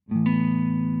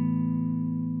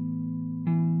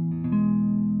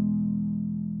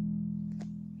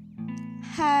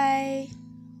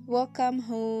Welcome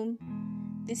home.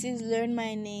 This is Learn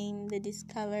My Name, the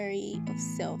discovery of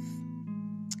self.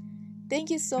 Thank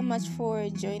you so much for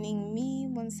joining me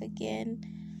once again.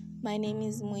 My name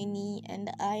is Moini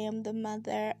and I am the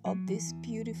mother of this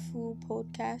beautiful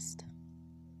podcast.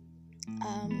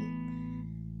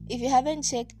 If you haven't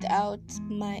checked out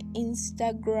my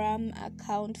Instagram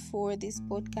account for this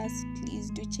podcast,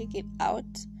 please do check it out.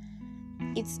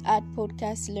 It's at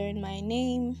podcast Learn My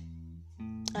Name,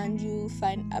 and you'll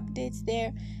find updates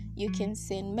there. You can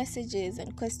send messages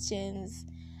and questions,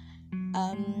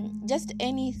 just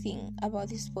anything about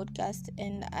this podcast,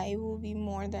 and I will be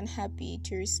more than happy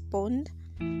to respond.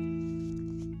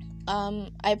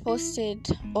 I posted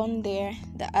on there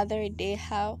the other day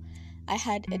how I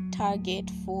had a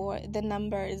target for the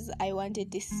numbers I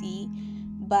wanted to see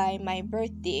by my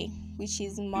birthday, which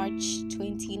is March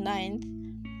 29th,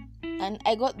 and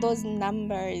I got those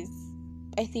numbers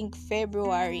I think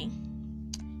February,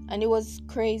 and it was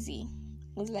crazy.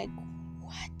 It was like,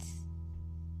 what?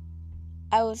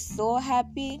 I was so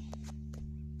happy,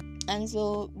 and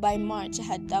so by March I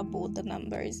had doubled the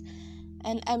numbers,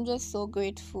 and I'm just so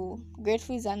grateful.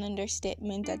 Grateful is an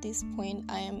understatement at this point.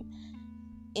 I am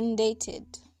indebted.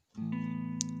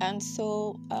 And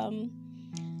so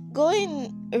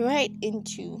going right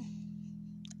into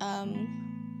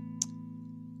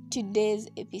today's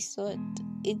episode.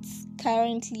 It's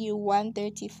currently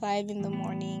 1:35 in the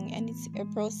morning and it's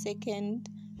April 2nd,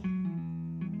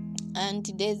 and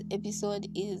today's episode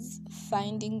is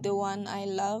Finding the One I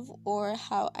Love, or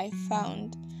How I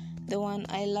Found the One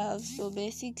I Love. So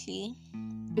basically,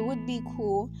 it would be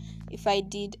cool if I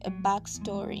did a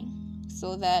backstory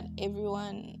so that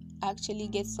everyone actually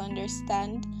gets to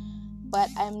understand, but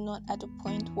I'm not at a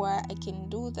point where I can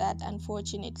do that,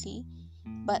 unfortunately.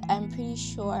 But I'm pretty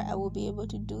sure I will be able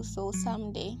to do so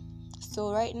someday.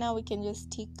 So right now we can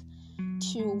just stick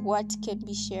to what can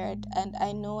be shared. And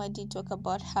I know I did talk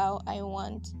about how I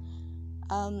want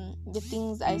the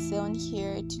things I say on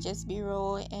here to just be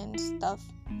raw and stuff.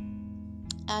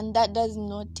 And that does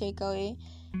not take away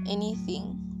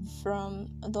anything from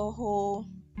the whole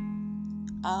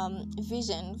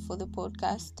vision for the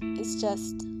podcast. It's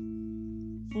just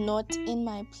not in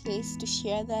my place to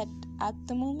share that at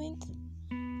the moment.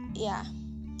 Yeah,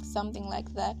 something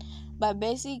like that. But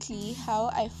basically,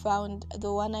 how I found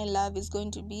the one I love is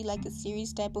going to be like a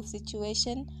series type of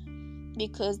situation,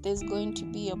 because there's going to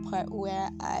be a part where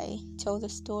I tell the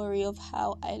story of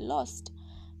how I lost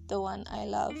the one I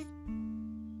love.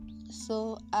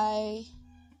 So I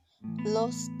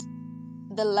lost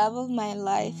the love of my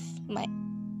life, my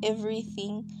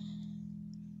everything,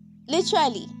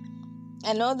 literally.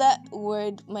 I know that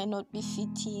word might not be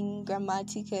fitting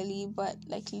grammatically, but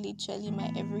like literally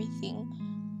my everything.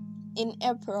 In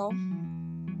April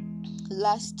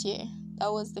last year,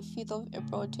 that was the 5th of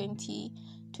April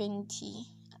 2020,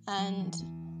 and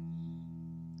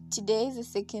today is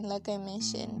the 2nd, like I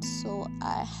mentioned. So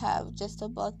I have just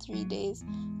about 3 days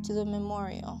to the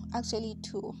memorial, actually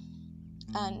 2,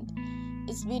 and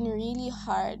it's been really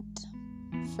hard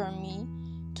for me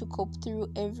to cope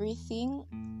through everything.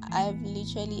 I've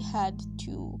literally had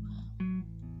to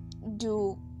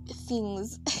do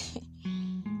things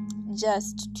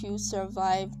just to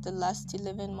survive the last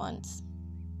 11 months.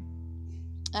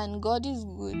 And God is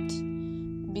good,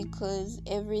 because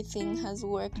everything has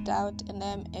worked out and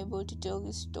I'm able to tell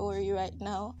the story right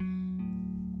now.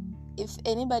 If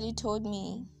anybody told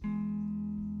me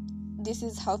this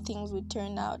is how things would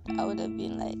turn out, I would have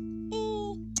been like,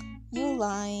 you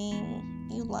lying.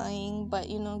 But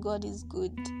God is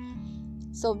good.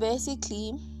 So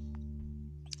basically,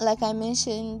 like I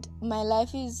mentioned, my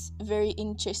life is very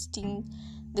interesting.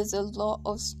 There's a lot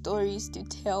of stories to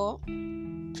tell.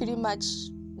 Pretty much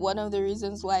one of the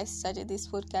reasons why I started this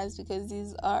podcast, because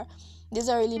these are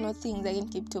really not things I can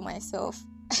keep to myself.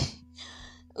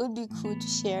 It would be cool to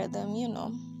share them,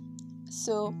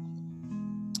 So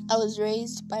I was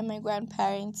raised by my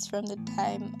grandparents from the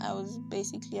time I was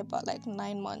basically about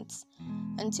 9 months.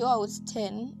 Until I was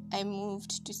 10, I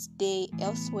moved to stay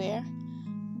elsewhere,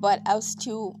 but I was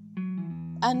still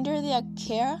under their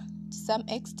care to some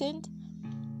extent.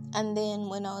 And then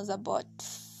when I was about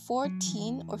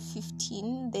 14 or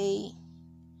 15, they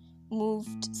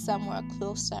moved somewhere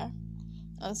closer.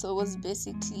 And so it was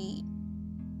basically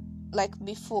like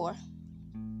before.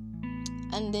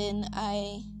 And then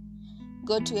I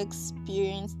got to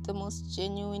experience the most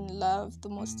genuine love, the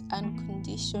most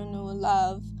unconditional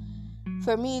love.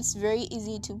 For me, it's very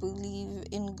easy to believe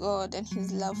in God and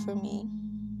His love for me,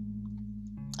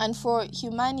 and for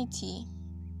humanity,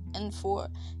 and for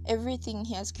everything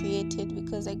He has created,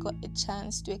 because I got a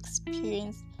chance to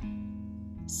experience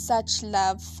such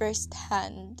love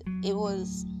firsthand. It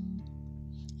was,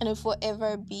 and it will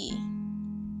forever be,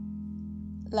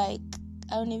 like,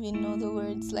 I don't even know the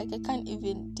words, like I can't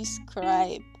even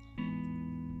describe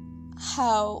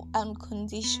how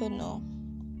unconditional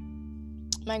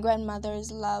my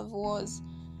grandmother's love was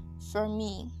for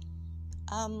me.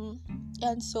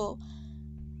 And so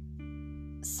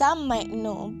some might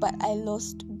know, but I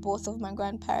lost both of my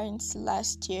grandparents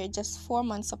last year, just 4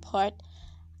 months apart.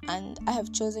 And I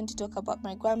have chosen to talk about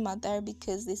my grandmother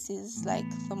because this is like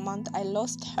the month I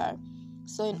lost her.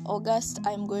 So in August,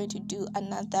 I'm going to do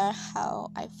another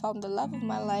how I found the love of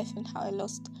my life and how I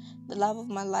lost the love of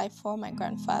my life for my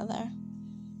grandfather.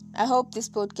 I hope this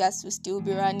podcast will still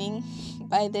be running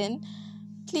by then.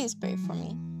 Please pray for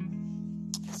me.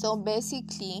 So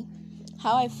basically,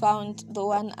 how I found the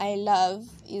one I love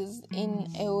is in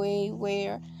a way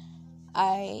where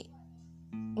I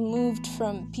moved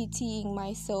from pitying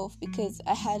myself, because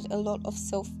I had a lot of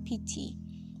self-pity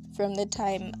from the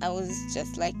time I was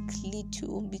just like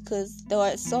little, because there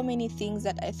were so many things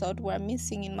that I thought were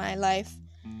missing in my life,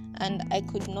 and I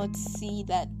could not see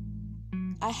that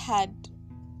I had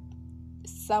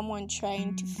someone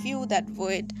trying to fill that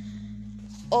void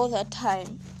all the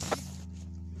time.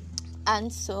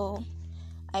 And so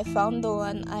I found the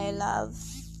one I love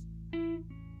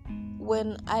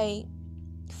when I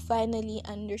finally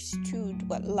understood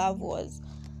what love was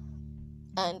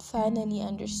and finally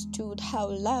understood how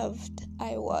loved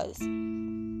I was.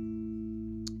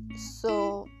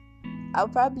 So I'll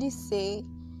probably say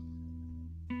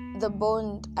the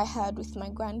bond I had with my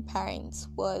grandparents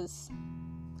was,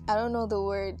 I don't know the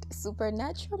word,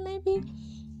 supernatural maybe,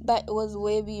 but it was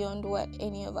way beyond what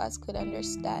any of us could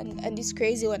understand. And it's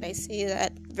crazy when I say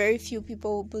that. Very few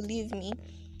people will believe me,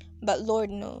 but Lord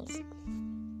knows.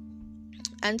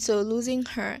 And so losing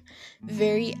her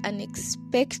very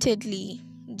unexpectedly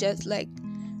just like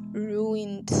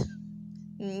ruined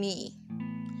me,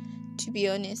 to be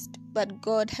honest. But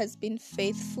God has been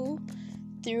faithful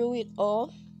through it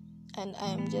all, and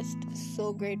I am just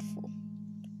so grateful.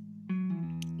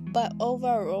 But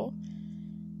overall,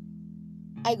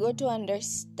 I got to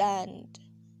understand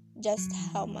just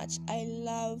how much I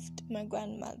loved my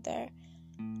grandmother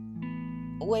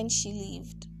when she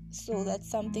lived. So that's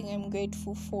something I'm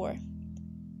grateful for.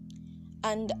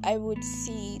 And I would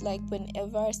see, like,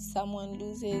 whenever someone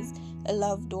loses a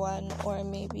loved one, or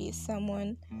maybe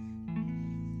someone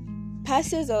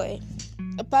passes away,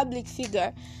 a public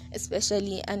figure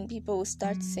especially, and people will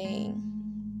start saying,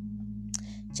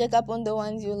 check up on the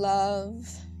ones you love,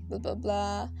 blah blah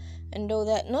blah, and all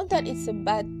that. Not that it's a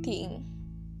bad thing,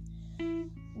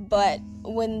 but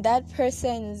when that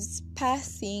person's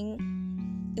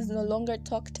passing is no longer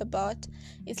talked about,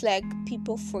 it's like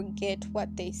people forget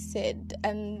what they said.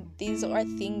 And these are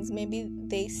things maybe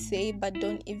they say but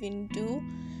don't even do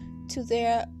to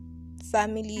their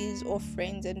families or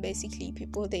friends, and basically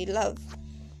people they love.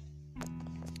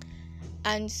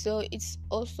 And so it's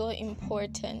also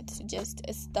important to just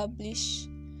establish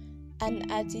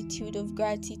an attitude of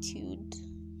gratitude,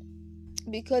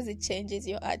 because it changes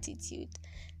your attitude.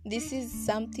 This is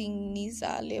something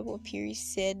Nisa Lewo-Piri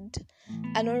said.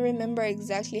 I don't remember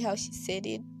exactly how she said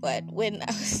it, but when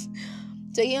I was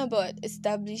talking about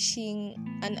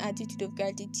establishing an attitude of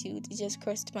gratitude, it just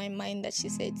crossed my mind that she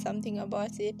said something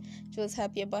about it. She was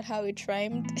happy about how it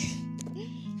rhymed.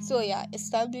 So yeah,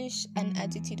 establish an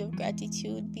attitude of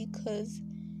gratitude, because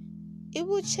it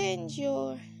will change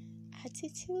your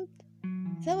attitude.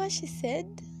 Is that what she said?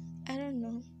 I don't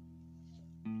know.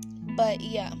 But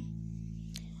yeah,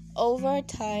 over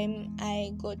time,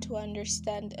 I got to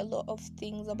understand a lot of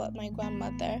things about my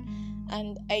grandmother,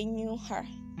 and I knew her.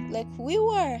 Like, we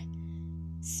were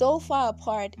so far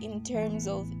apart in terms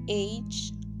of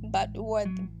age, but we were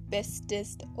the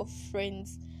bestest of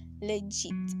friends,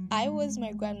 legit. I was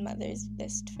my grandmother's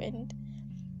best friend.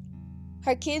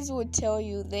 Her kids would tell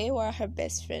you they were her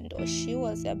best friend, or she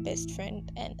was their best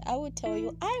friend, and I would tell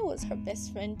you I was her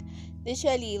best friend,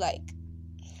 literally like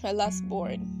her last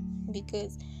born,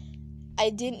 because I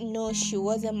didn't know she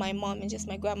wasn't my mom and just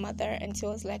my grandmother until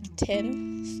I was like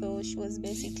 10. So she was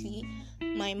basically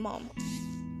my mom.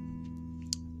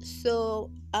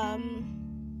 So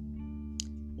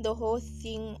the whole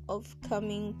thing of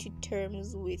coming to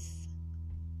terms with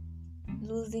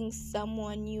losing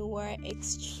someone you were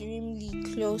extremely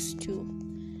close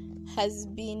to has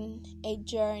been a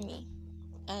journey.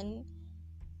 And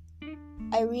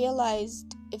I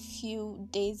realized a few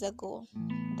days ago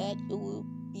that it will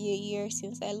be a year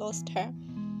since I lost her,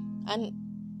 and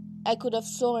I could have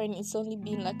sworn it's only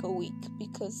been like a week,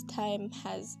 because time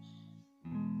has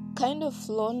kind of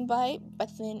flown by, but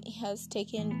then it has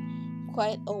taken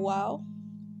quite a while.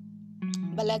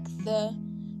 But like the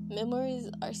memories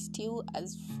are still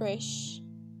as fresh,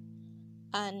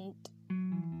 and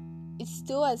it's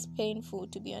still as painful,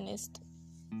 to be honest.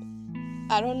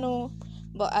 I don't know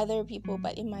about other people,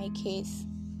 but in my case,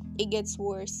 it gets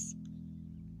worse.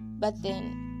 But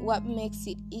then what makes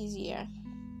it easier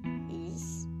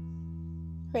is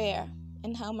prayer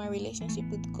and how my relationship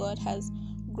with God has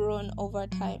grown over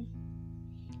time.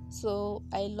 So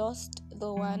I lost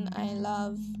the one I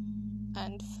love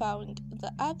and found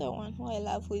the other one who I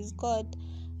love, who is God.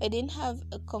 I didn't have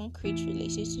a concrete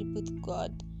relationship with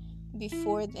God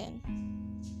before then.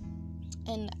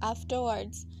 And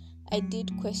afterwards, I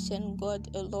did question God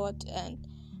a lot and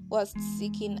was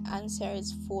seeking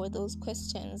answers for those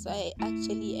questions. I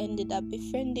actually ended up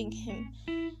befriending him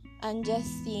and just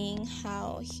seeing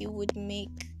how he would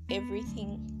make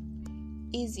everything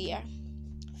easier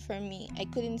for me. I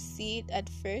couldn't see it at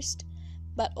first,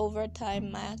 but over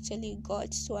time I actually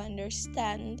got to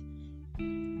understand.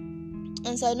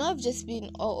 And so I know I've just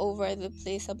been all over the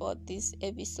place about this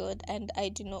episode, and I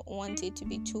do not want it to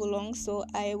be too long, so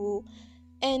I will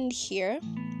end here.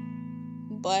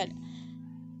 But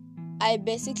I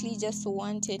basically just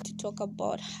wanted to talk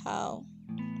about how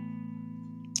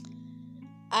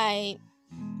I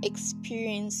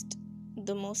experienced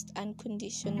the most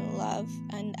unconditional love,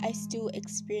 and I still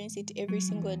experience it every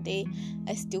single day.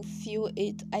 I still feel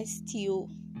it. I still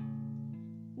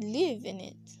live in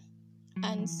it.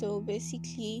 And so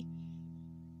basically,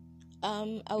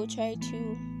 I will try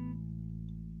to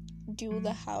do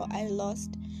the how I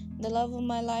lost the love of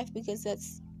my life, because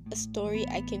that's a story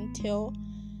I can tell.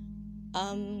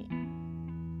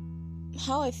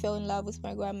 How I fell in love with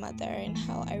my grandmother, and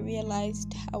how I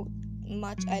realized how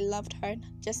much I loved her,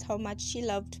 just how much she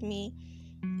loved me,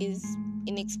 is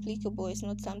inexplicable. It's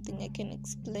not something I can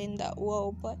explain that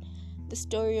well, but the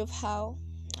story of how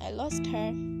I lost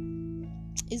her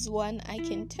is one I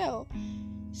can tell.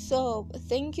 So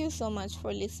thank you so much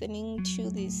for listening to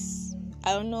this.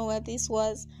 I don't know what this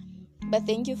was, but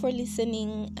thank you for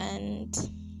listening, and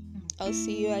I'll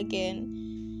see you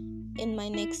again in my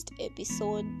next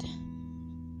episode.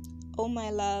 Oh my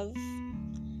love,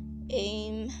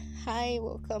 hi,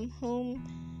 welcome home.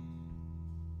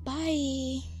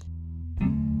 Bye.